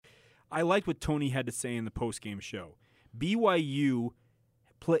I liked what Tony had to say in the post-game show. BYU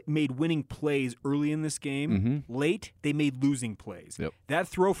made winning plays early in this game. Late, they made losing plays. Yep. That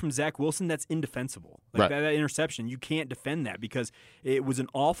throw from Zach Wilson, that's indefensible. Like Right. that interception, you can't defend that because it was an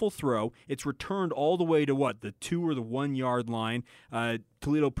awful throw. It's returned all the way to the 2 or the 1 yard line.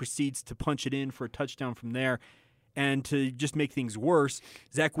 Toledo proceeds to punch it in for a touchdown from there. And to just make things worse,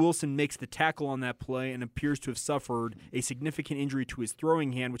 Zach Wilson makes the tackle on that play and appears to have suffered a significant injury to his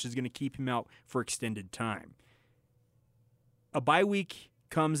throwing hand, which is going to keep him out for extended time. A bye week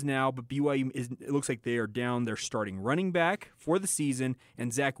comes now, but BYU it looks like they are down their starting running back for the season,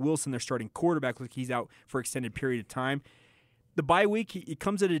 and Zach Wilson, their starting quarterback, looks like he's out for an extended period of time. The bye week, it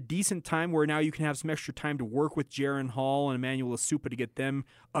comes at a decent time where now you can have some extra time to work with Jaron Hall and Emmanuel Asupa to get them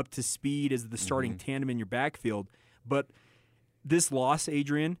up to speed as the starting tandem in your backfield. But this loss,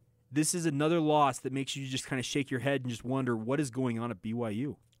 Adrian, this is another loss that makes you just kind of shake your head and just wonder what is going on at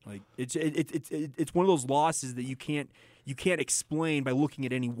BYU. Like it's one of those losses that you can't explain by looking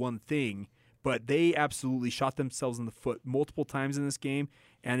at any one thing, but they absolutely shot themselves in the foot multiple times in this game,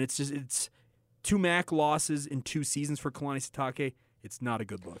 and it's 2 MAC losses in 2 seasons for Kalani Sitake. It's not a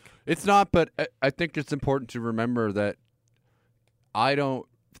good look. It's not, but I think it's important to remember that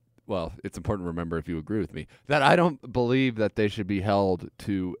it's important to remember, if you agree with me, that I don't believe that they should be held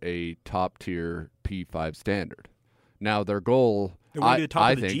to a top-tier P5 standard. Now, their goal, They want to be the top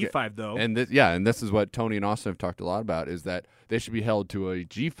I of the think, G5, though. and this is what Tony and Austin have talked a lot about, is that they should be held to a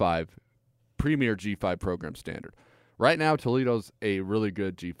G5, premier G5 program standard. Right now, Toledo's a really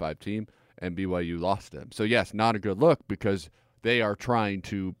good G5 team, and BYU lost them. So, yes, not a good look because they are trying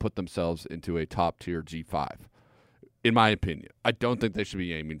to put themselves into a top-tier G5, in my opinion. I don't think they should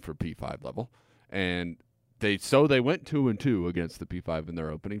be aiming for P5 level. And they went 2-2 against the P5 in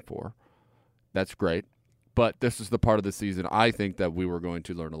their opening 4. That's great. But this is the part of the season I think that we were going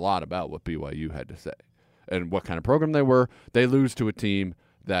to learn a lot about what BYU had to say and what kind of program they were. They lose to a team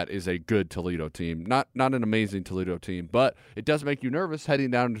that is a good Toledo team, not an amazing Toledo team, but it does make you nervous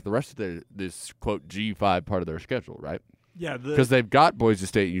heading down into the rest of this, quote, G5 part of their schedule, right? Yeah, because they've got Boise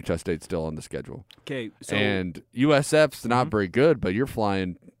State and Utah State still on the schedule. Okay, so and USF's not very good, but you're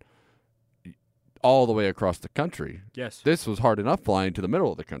flying all the way across the country. Yes. This was hard enough flying to the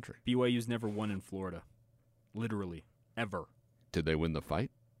middle of the country. BYU's never won in Florida. Literally. Ever. Did they win the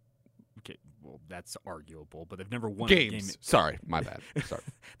fight? Okay, well, that's arguable, but they've never won Games. a game. Sorry, my bad. Sorry.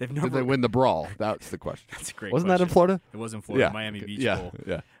 They've never. Did they win the brawl? That's the question. That's a great Wasn't question. that in Florida? It was in Florida, Yeah. Miami Beach Yeah, Bowl.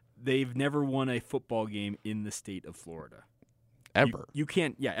 yeah. They've never won a football game in the state of Florida. Ever. You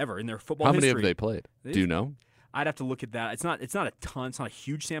can't, ever, in their football How history. many have they played? Do you know? I'd have to look at that. It's not a ton. It's not a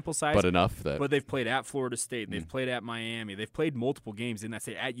huge sample size. But enough that. But they've played at Florida State. And they've played at Miami. They've played multiple games in that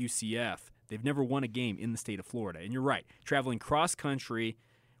state at UCF. They've never won a game in the state of Florida. And you're right. Traveling cross-country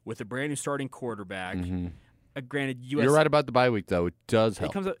with a brand-new starting quarterback. Granted, You're right about the bye week, though. It does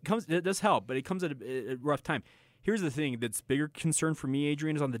help. It does help, but it comes at a rough time. Here's the thing that's bigger concern for me,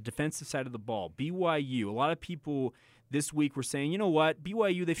 Adrian, is on the defensive side of the ball. BYU, a lot of people this week were saying, you know what,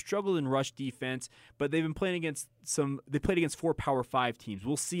 BYU, they've struggled in rush defense, but they've been playing against they played against 4 Power 5 teams.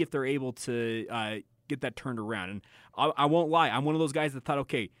 We'll see if they're able to get that turned around. And I won't lie, I'm one of those guys that thought,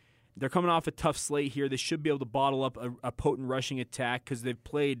 okay, they're coming off a tough slate here. They should be able to bottle up a potent rushing attack because they've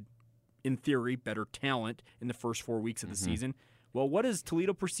played, in theory, better talent in the first 4 weeks of the season. Well, what does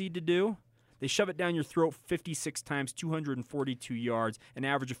Toledo proceed to do? They shove it down your throat 56 times, 242 yards, an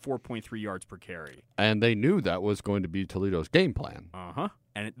average of 4.3 yards per carry. And they knew that was going to be Toledo's game plan.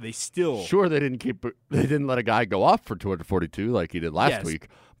 And they still... Sure, they didn't let a guy go off for 242 like he did last week,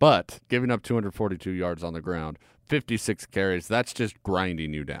 but giving up 242 yards on the ground, 56 carries, that's just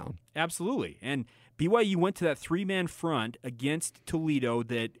grinding you down. Absolutely. And BYU went to that 3-man front against Toledo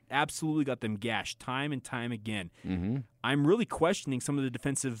that absolutely got them gashed time and time again. I'm really questioning some of the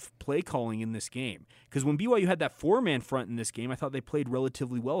defensive play calling in this game because when BYU had that 4-man front in this game, I thought they played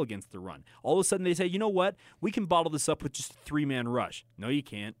relatively well against the run. All of a sudden they say, you know what, we can bottle this up with just a 3-man rush. No, you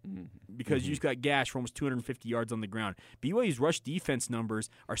can't because you just got gashed for almost 250 yards on the ground. BYU's rush defense numbers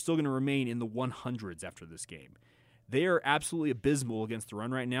are still going to remain in the 100s after this game. They are absolutely abysmal against the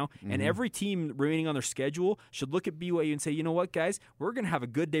run right now, and every team remaining on their schedule should look at BYU and say, you know what, guys, we're going to have a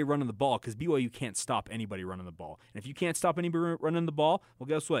good day running the ball because BYU can't stop anybody running the ball. And if you can't stop anybody running the ball, well,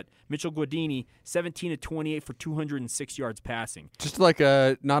 guess what? Mitchell Guadini, 17 of 28 for 206 yards passing. Just like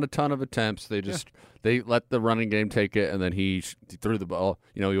not a ton of attempts. They let the running game take it, and then he threw the ball.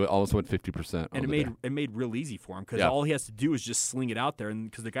 You know, he almost went 50%. And it made real easy for him because all he has to do is just sling it out there,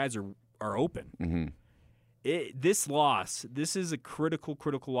 and because the guys are open. This loss, this is a critical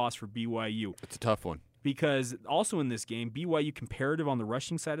loss for BYU. It's a tough one. because also in this game, BYU comparative on the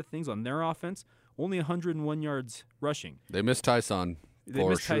rushing side of things on their offense, only 101 yards rushing. They missed Tyson. They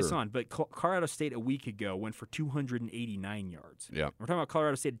missed Tyson, but Colorado State a week ago went for 289 yards. Yeah. We're talking about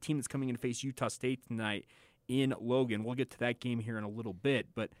Colorado State, a team that's coming in to face Utah State tonight in Logan. We'll get to that game here in a little bit,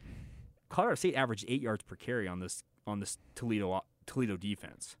 but Colorado State averaged 8 yards per carry on this Toledo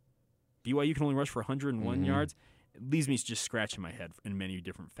defense. BYU can only rush for 101 yards. It leaves me just scratching my head in many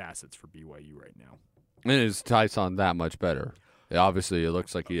different facets for BYU right now. And is Tyson that much better? Obviously, it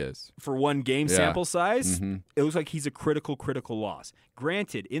looks like he is. For one game sample size, Mm-hmm. it looks like he's a critical loss.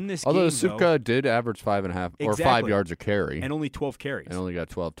 Granted, in this Although game, Suka did average 5.5 or 5 yards a carry. and only 12 carries. And only got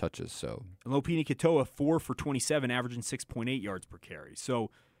 12 touches. So Lopini Katoa, 4 for 27, averaging 6.8 yards per carry. So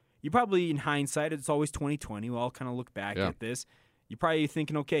you probably, in hindsight, it's always 2020. We'll all kind of look back at this. You're probably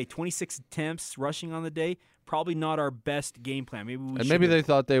thinking, okay, 26 attempts rushing on the day, probably not our best game plan. Maybe they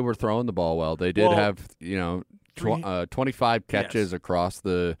thought they were throwing the ball well. They did have 25 catches across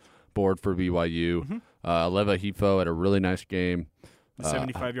the board for BYU. Mm-hmm. Leva Hifo had a really nice game. the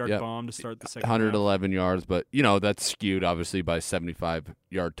 75-yard bomb to start the second 111 yards, but that's skewed obviously by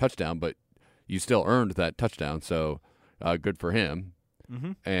 75-yard touchdown, but you still earned that touchdown, so good for him.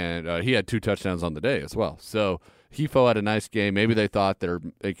 Mm-hmm. And he had 2 touchdowns on the day as well. So Hifo had a nice game. Maybe they thought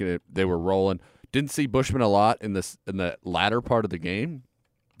they were rolling. Didn't see Bushman a lot in the latter part of the game,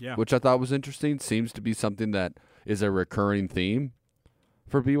 which I thought was interesting. Seems to be something that is a recurring theme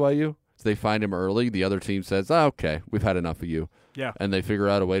for BYU. So they find him early. The other team says, okay, we've had enough of you. Yeah. And they figure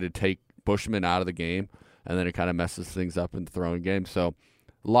out a way to take Bushman out of the game, and then it kind of messes things up in the throwing game. So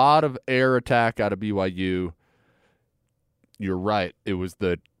a lot of air attack out of BYU. You're right. It was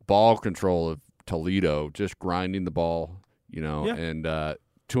the ball control of Toledo, just grinding the ball, and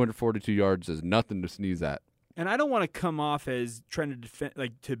 242 yards is nothing to sneeze at. And I don't want to come off as trying to defend,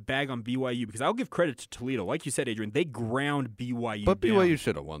 to bag on BYU, because I'll give credit to Toledo. Like you said, Adrian, they ground BYU. But down. BYU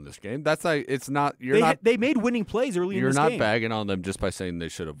should have won this game. That's like it's not. They made winning plays early in this game. You're not bagging on them just by saying they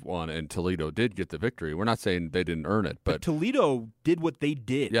should have won, and Toledo did get the victory. We're not saying they didn't earn it, but Toledo did what they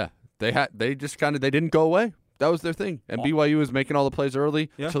did. Yeah, they didn't go away. That was their thing. And BYU was making all the plays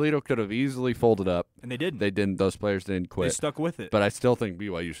early. Yeah. Toledo could have easily folded up. And they didn't. They didn't. Those players didn't quit. They stuck with it. But I still think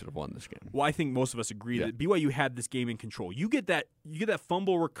BYU should have won this game. Well, I think most of us agree that BYU had this game in control. You get that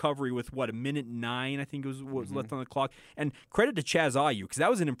fumble recovery with, 1:09, I think it was left on the clock. And credit to Chaz Ayu, because that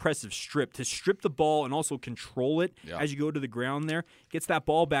was an impressive strip. To strip the ball and also control it as you go to the ground there. Gets that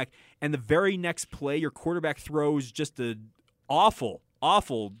ball back. And the very next play, your quarterback throws just an awful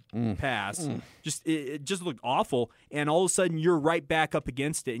pass. It just looked awful, and all of a sudden you're right back up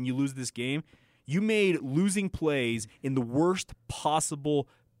against it, and you lose this game. You made losing plays in the worst possible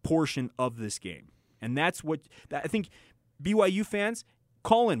portion of this game, and that's what I think. BYU fans,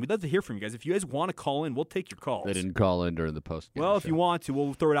 call in. We'd love to hear from you guys. If you guys want to call in, we'll take your calls. They didn't call in during the post game. Well, if you want to,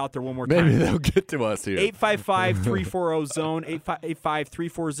 we'll throw it out there one more time. Maybe they'll get to us here. 855-340-ZONE,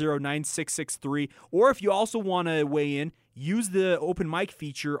 855-340-9663. Or if you also want to weigh in, use the open mic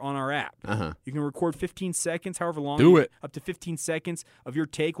feature on our app. You can record 15 seconds, however long. Do it. Up to 15 seconds of your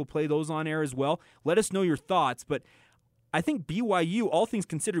take. We'll play those on air as well. Let us know your thoughts. But I think BYU, all things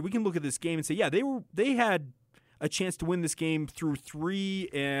considered, we can look at this game and say, they had a chance to win this game through 3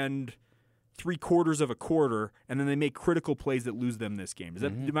 3/4 of a quarter, and then they make critical plays that lose them this game. Is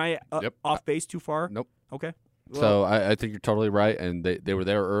that am I off base too far? Nope. Okay. Well, So I think you're totally right, and they were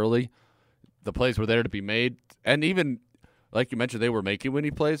there early. The plays were there to be made, and even like you mentioned, they were making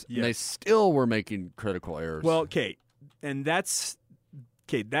winning plays, and they still were making critical errors. Well, and that's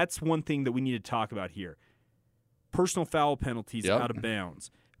one thing that we need to talk about here. Personal foul penalties out of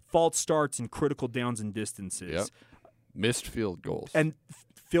bounds. False starts in critical downs and distances. Missed field goals. And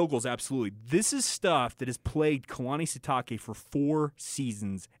field goals, absolutely. This is stuff that has plagued Kalani Sitake for 4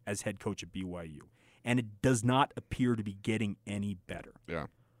 seasons as head coach at BYU. And it does not appear to be getting any better. Yeah.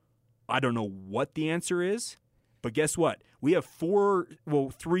 I don't know what the answer is, but guess what? We have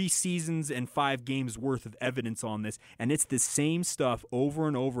 3 seasons and 5 games worth of evidence on this, and it's the same stuff over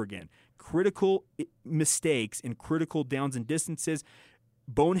and over again. Critical mistakes in critical downs and distances,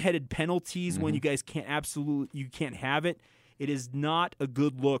 boneheaded penalties when you guys can't have it. It is not a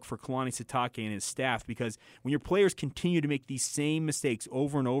good look for Kalani Sitake and his staff, because when your players continue to make these same mistakes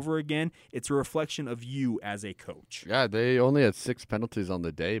over and over again, it's a reflection of you as a coach. Yeah, they only had 6 penalties on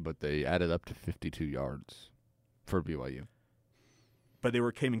the day, but they added up to 52 yards for BYU. But they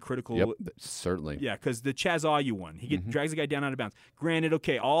came in critical. Yep, certainly. Yeah, because the Chaz Ayu one, he drags the guy down out of bounds. Granted,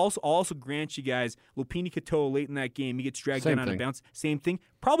 I'll also grant you guys, Lopini Katoa late in that game, he gets dragged down out of bounds. Same thing.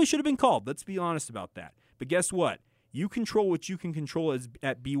 Probably should have been called. Let's be honest about that. But guess what? You control what you can control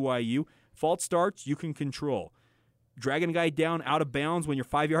at BYU. False starts, you can control. Dragging a guy down out of bounds when you're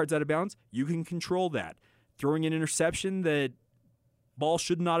 5 yards out of bounds, you can control that. Throwing an interception that ball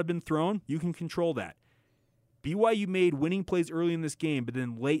should not have been thrown, you can control that. BYU made winning plays early in this game, but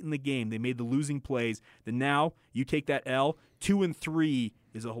then late in the game, they made the losing plays. Then now you take that L. 2-3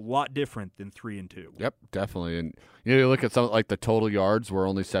 is a lot different than 3-2. Yep, definitely. And you look at something like the total yards were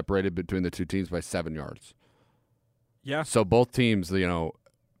only separated between the two teams by 7 yards. Yeah. So both teams,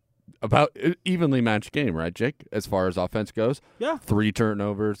 about evenly matched game, right, Jake? As far as offense goes. Yeah. 3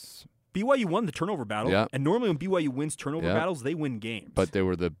 turnovers. BYU won the turnover battle, Yeah. and normally when BYU wins turnover battles, they win games. But they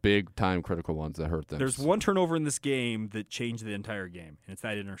were the big time critical ones that hurt them. There's one turnover in this game that changed the entire game, and it's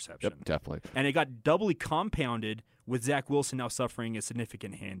that interception. Yep, definitely. And it got doubly compounded with Zach Wilson now suffering a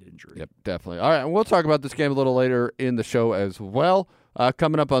significant hand injury. Yep, definitely. All right, and we'll talk about this game a little later in the show as well.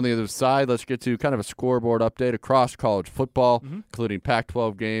 Coming up on the other side, let's get to kind of a scoreboard update across college football, including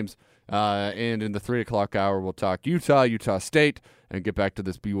Pac-12 games. And in the 3 o'clock hour, we'll talk Utah State, and get back to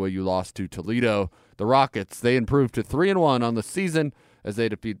this BYU loss to Toledo. The Rockets, they improved to 3-1 on the season as they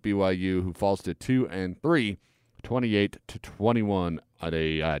defeat BYU, who falls to 2-3, 28-21 at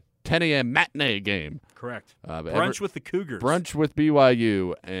a 10 a.m. matinee game. Correct. Brunch with the Cougars. Brunch with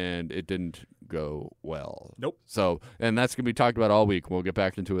BYU, and it didn't go well. Nope. So, and that's going to be talked about all week. We'll get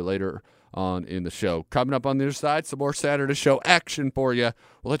back into it later on in the show. Coming up on the other side, some more Saturday show action for you.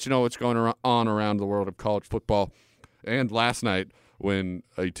 We'll let you know what's going on around the world of college football. And last night, when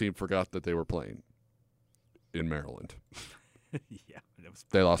a team forgot that they were playing in Maryland. Yeah.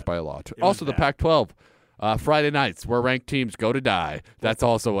 They lost by a lot. Also, the Pac-12. Friday nights, where ranked teams go to die. That's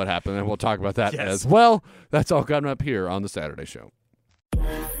also what happened, and we'll talk about that as well. That's all coming up here on the Saturday show.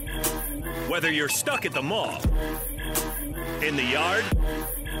 Whether you're stuck at the mall, in the yard,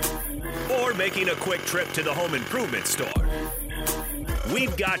 or making a quick trip to the home improvement store,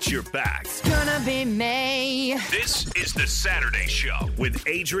 we've got your back. It's gonna be May. This is the Saturday Show with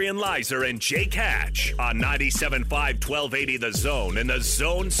Adrian Lizer and Jake Hatch on 97.5 1280 The Zone and the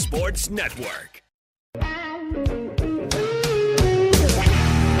Zone Sports Network.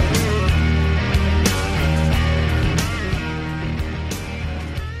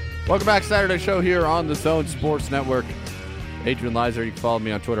 Welcome back, Saturday show here on the Zone Sports Network. Adrian Lizer, you can follow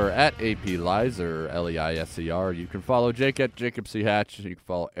me on Twitter at APLizer, L-E-I-S-E-R. You can follow Jake at Jacob C. Hatch. You can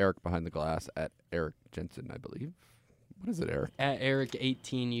follow Eric behind the glass at Eric Jensen, I believe. What is it, Eric? At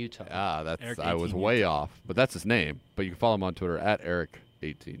Eric18 Utah. That's Eric I was 18 way Utah. off, but that's his name. But you can follow him on Twitter at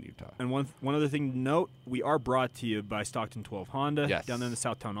Eric18 Utah. And one other thing to note, we are brought to you by Stockton 12 Honda. Yes. Down there in the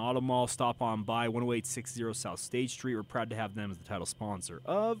Southtown Auto Mall. Stop on by 10860 South State Street. We're proud to have them as the title sponsor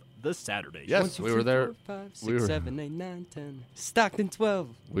of the Saturday Show. Yes, we were there. 5, 6, we were- 7, 8, 9, 10. Stockton 12.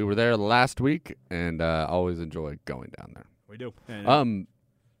 We were there last week, and always enjoy going down there. We do. And,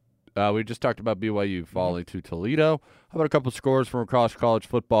 We just talked about BYU falling to Toledo. How about a couple scores from across college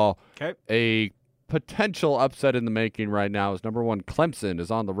football? okay. A potential upset in the making right now is number 1 Clemson is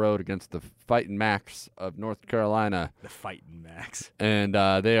on the road against the Fightin' Macs of North Carolina, The Fightin' Max. and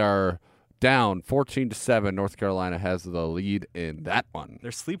they are down 14-7. North Carolina has the lead in that one.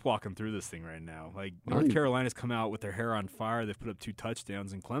 They're sleepwalking through this thing right now. Like, Are North you? Carolina's come out with their hair on fire. They've put up 2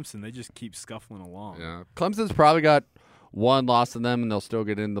 touchdowns. And Clemson, they just keep scuffling along. Yeah, Clemson's probably got one loss in them, and they'll still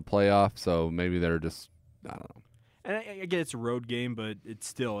get in the playoff. So maybe they're just, I don't know. And I get it's a road game, but it's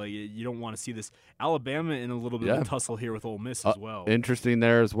still, you don't want to see this. Alabama in a little bit of Yeah. a tussle here with Ole Miss as well. Interesting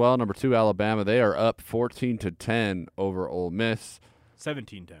there as well. Number 2 Alabama, they are up 14-10 over Ole Miss.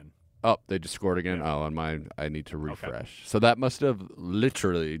 17-10. Oh, they just scored again. Yeah. Oh, on mine, I need to refresh. So that must have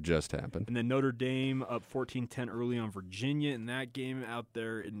literally just happened. And then Notre Dame up 14-10 early on Virginia in that game out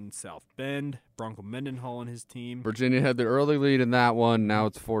there in South Bend. Bronco Mendenhall and his team. Virginia had the early lead in that one. Now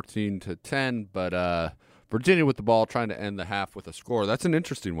it's 14-10, but Virginia with the ball trying to end the half with a score. That's an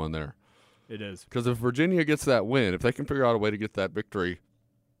interesting one there. It is. Because if Virginia gets that win, if they can figure out a way to get that victory,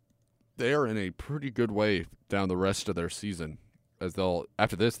 they are in a pretty good way down the rest of their season. As they'll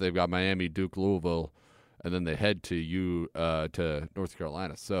after this, they've got Miami, Duke, Louisville, and then they head to North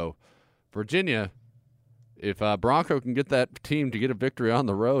Carolina. So Virginia, if Bronco can get that team to get a victory on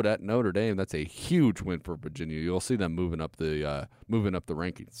the road at Notre Dame, that's a huge win for Virginia. You'll see them moving up the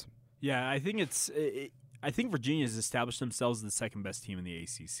rankings. Yeah, I think I think Virginia has established themselves as the second best team in the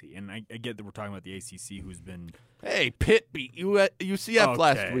ACC. And I get that we're talking about the ACC, who's been Hey, Pitt beat UCF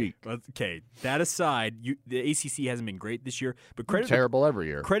last week. Okay, that aside, the ACC hasn't been great this year, but credit Terrible every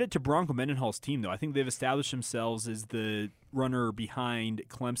year. Credit to Bronco Mendenhall's team, though. I think they've established themselves as the runner behind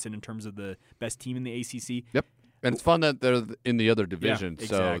Clemson in terms of the best team in the ACC. Yep. And it's fun that they're in the other division, so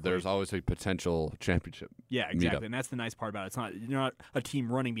exactly. there's always a potential championship. Yeah, exactly, meetup. and that's the nice part about it. You're not a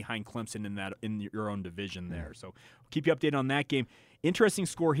team running behind Clemson in your own division there. So we'll keep you updated on that game. Interesting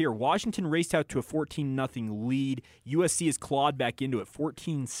score here. Washington raced out to a 14-0 lead. USC has clawed back into it,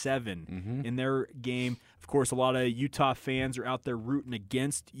 14-7 in their game. Of course, a lot of Utah fans are out there rooting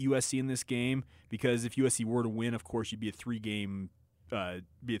against USC in this game because if USC were to win, of course, you'd be a three-game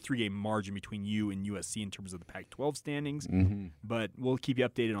margin between you and USC in terms of the Pac-12 standings. But we'll keep you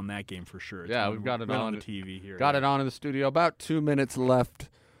updated on that game for sure. Yeah, we've got it right on the TV here. Got it on in the studio. About 2 minutes left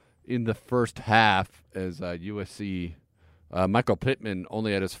in the first half as USC. Michael Pittman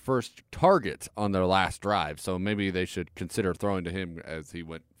only had his first target on their last drive, so maybe they should consider throwing to him as he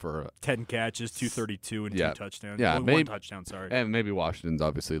went for 10 catches, 232, and 2 touchdowns. Yeah, one touchdown, sorry. And maybe Washington's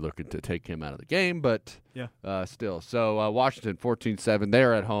obviously looking to take him out of the game, but yeah, still. So Washington 14-7,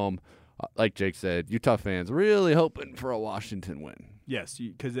 they're at home. Like Jake said, Utah fans really hoping for a Washington win. Yes,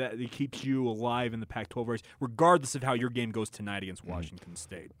 because it keeps you alive in the Pac-12 race, regardless of how your game goes tonight against Washington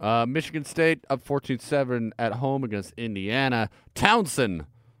State. Michigan State up 14-7 at home against Indiana. Townsend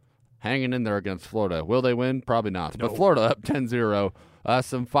hanging in there against Florida. Will they win? Probably not. No. But Florida up 10-0.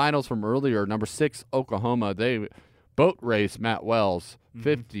 Some finals from earlier. Number 6, Oklahoma. They boat race Matt Wells,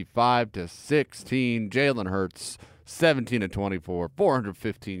 55-16. Jalen Hurts, 17-24,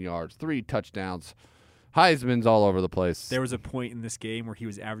 415 yards, 3 touchdowns. Heisman's all over the place. There was a point in this game where he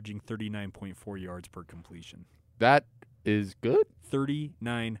was averaging 39.4 yards per completion. That is good.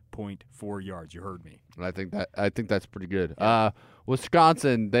 39.4 yards. You heard me. I think that's pretty good.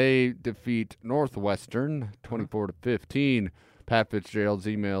 Wisconsin, they defeat Northwestern 24-15. Pat Fitzgerald's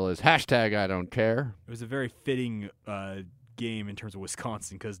email is #I don't care. It was a very fitting game in terms of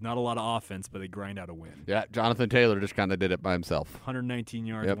Wisconsin because not a lot of offense, but they grind out a win. Yeah, Jonathan Taylor just kind of did it by himself. 119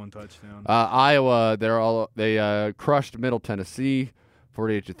 yards, 1 touchdown. Iowa, they crushed Middle Tennessee,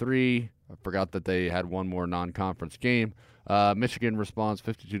 48-3. I forgot that they had one more non-conference game. Michigan responds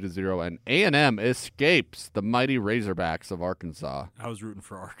 52-0, and A&M escapes the mighty Razorbacks of Arkansas. I was rooting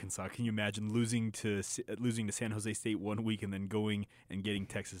for Arkansas. Can you imagine losing to San Jose State one week and then going and getting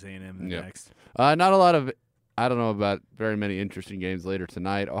Texas A&M the next? Not a lot of. I don't know about very many interesting games later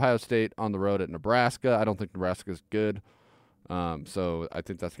tonight. Ohio State on the road at Nebraska. I don't think Nebraska's good, so I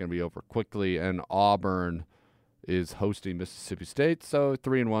think that's going to be over quickly. And Auburn is hosting Mississippi State, so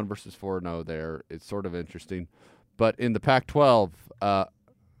 3-1 versus 4-0 there. It's sort of interesting. But in the Pac-12,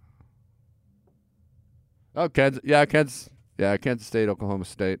 Kansas State, Oklahoma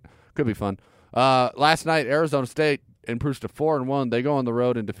State. Could be fun. Last night, Arizona State improves to 4-1. They go on the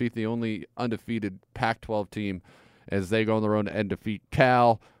road and defeat the only undefeated Pac-12 team as they go on the road and defeat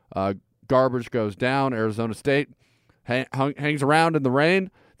Cal. Garbage goes down. Arizona State hangs around in the rain.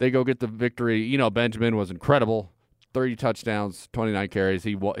 They go get the victory. You know, Benjamin was incredible. 30 touchdowns, 29 carries.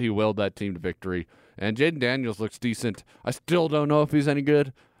 He willed that team to victory. And Jaden Daniels looks decent. I still don't know if he's any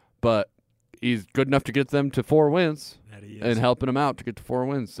good, but he's good enough to get them to 4 wins. And helping them out to get to 4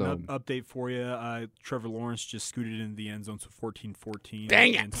 wins. So update for you, Trevor Lawrence just scooted into the end zone, so 14-14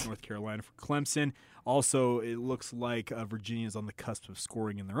 Dang against North Carolina for Clemson. Also, it looks like Virginia's on the cusp of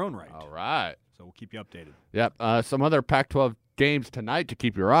scoring in their own right. All right. So we'll keep you updated. Yep. Some other Pac-12 games tonight to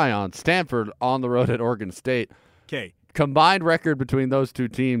keep your eye on. Stanford on the road at Oregon State. Okay. Combined record between those two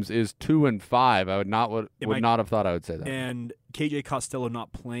teams is 2-5. I would not have thought I would say that. And KJ Costello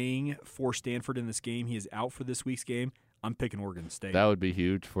not playing for Stanford in this game. He is out for this week's game. I'm picking Oregon State. That would be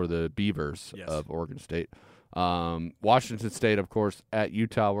huge for the Beavers of Oregon State. Washington State, of course, at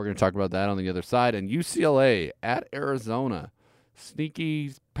Utah. We're going to talk about that on the other side. And UCLA at Arizona.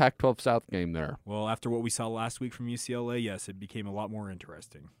 Sneaky Pac-12 South game there. Well, after what we saw last week from UCLA, yes, it became a lot more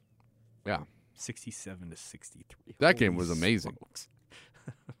interesting. Yeah. 67-63. That game was amazing.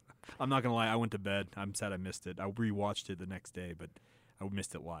 I'm not going to lie. I went to bed. I'm sad I missed it. I rewatched it the next day, but I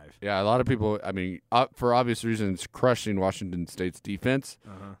missed it live. Yeah, a lot of people, I mean, for obvious reasons, crushing Washington State's defense.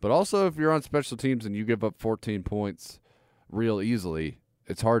 But also, if you're on special teams and you give up 14 points real easily,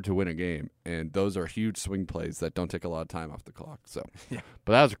 it's hard to win a game. And those are huge swing plays that don't take a lot of time off the clock. So,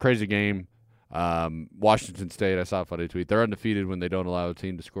 But that was a crazy game. Washington State, I saw a funny tweet. They're undefeated when they don't allow a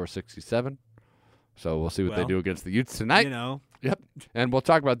team to score 67. So we'll see what they do against the Utes tonight. You know. Yep. And we'll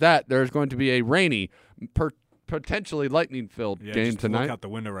talk about that. There's going to be a rainy, potentially lightning-filled game just tonight. Look out the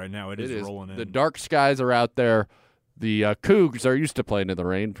window right now. It is rolling in. The dark skies are out there. The Cougs are used to playing in the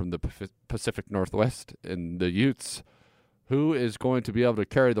rain from the Pacific Northwest, and the Utes. Who is going to be able to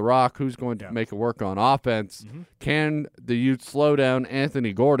carry the rock? Who's going to make it work on offense? Can the Utes slow down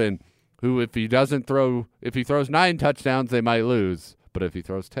Anthony Gordon, who if he throws 9 touchdowns, they might lose. But if he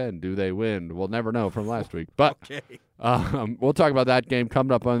throws 10, do they win? We'll never know from last week. But Okay. we'll talk about that game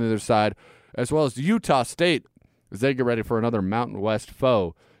coming up on the other side, as well as Utah State as they get ready for another Mountain West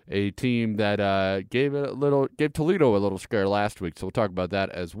foe, a team that gave Toledo a little scare last week. So we'll talk about that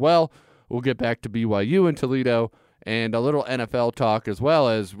as well. We'll get back to BYU and Toledo and a little NFL talk, as well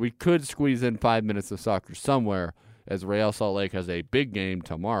as we could squeeze in 5 minutes of soccer somewhere, as Real Salt Lake has a big game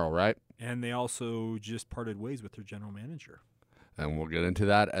tomorrow, right? And they also just parted ways with their general manager. And we'll get into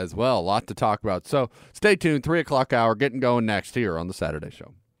that as well. A lot to talk about. So stay tuned. 3 o'clock hour getting going next here on the Saturday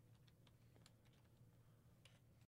Show.